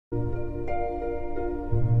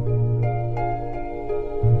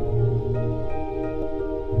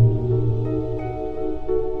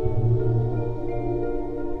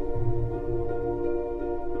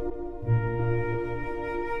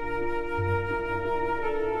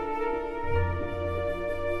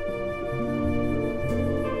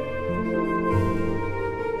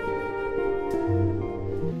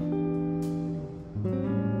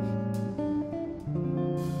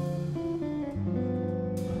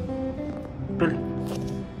Billy.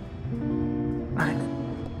 Alright.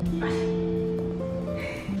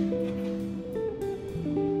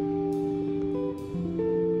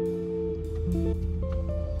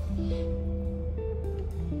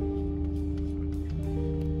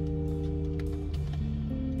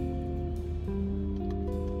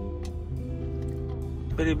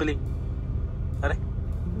 Billy. Alright.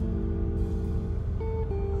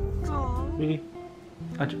 Billy.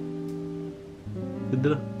 Acha.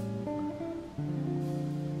 Idhar.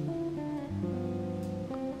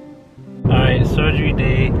 Alright, surgery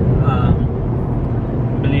day.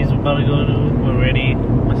 Billy's about to go to. We're ready.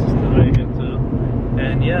 My sister's ready too.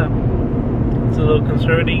 And yeah, it's a little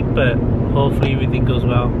concerning, but hopefully everything goes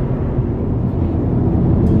well.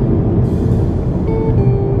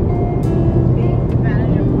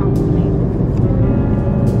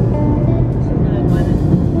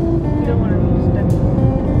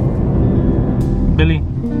 Billy,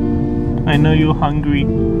 I know you're hungry.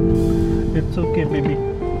 It's okay, baby.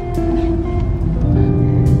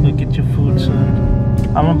 You'll get your food soon.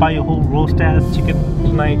 I'm gonna buy you a whole roast ass chicken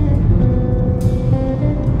tonight.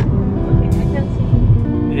 Okay, I can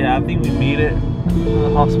see. Yeah, I think we made it.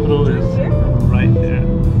 The hospital is right there.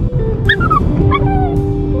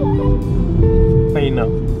 How you know?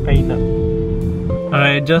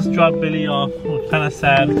 Alright, just dropped Billy off. We're kind of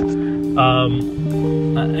sad.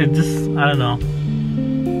 It just, I don't know.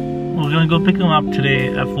 We're gonna go pick him up today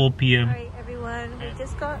at 4 p.m. Alright everyone, we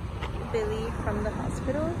just got Billy from the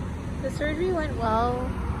hospital. The surgery went well.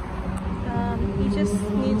 He just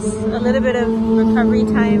needs a little bit of recovery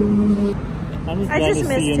time. I just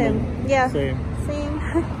missed him. Yeah, same.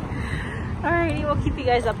 Alrighty, we'll keep you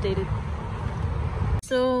guys updated.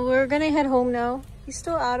 So we're gonna head home now. He's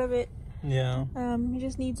still out of it. Yeah. He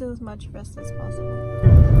just needs as much rest as possible.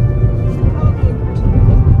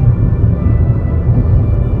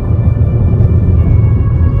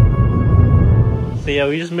 So yeah,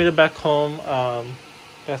 we just made it back home.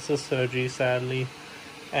 That's the surgery, sadly.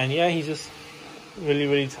 And yeah, he's just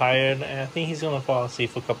really tired, and I think he's gonna fall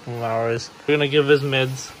asleep for a couple more hours. We're gonna give his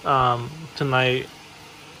meds tonight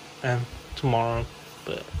and tomorrow,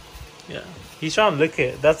 but yeah, he's trying to lick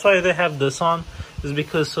it. That's why they have this on, is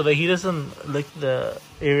because so that he doesn't lick the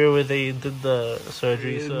area where they did the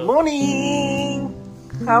surgery. Good morning.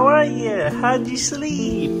 How are you? How'd you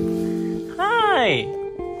sleep? Hi.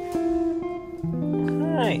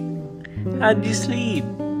 How'd you sleep?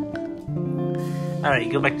 Alright,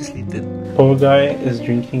 go back to sleep then. Poor guy is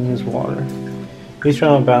drinking his water. He's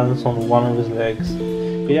trying to balance on one of his legs.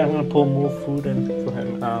 But yeah, I'm gonna put more food in for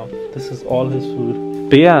him. This is all his food.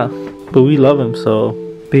 But we love him, so.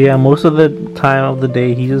 But yeah, most of the time of the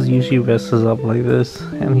day, he just usually rests up like this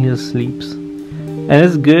and he just sleeps. And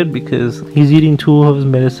it's good because he's eating 2 of his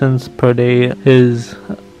medicines per day. His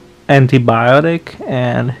antibiotic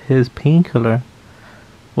and his painkiller,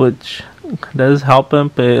 which does help him,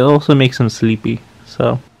 but it also makes him sleepy.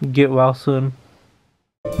 So get well soon.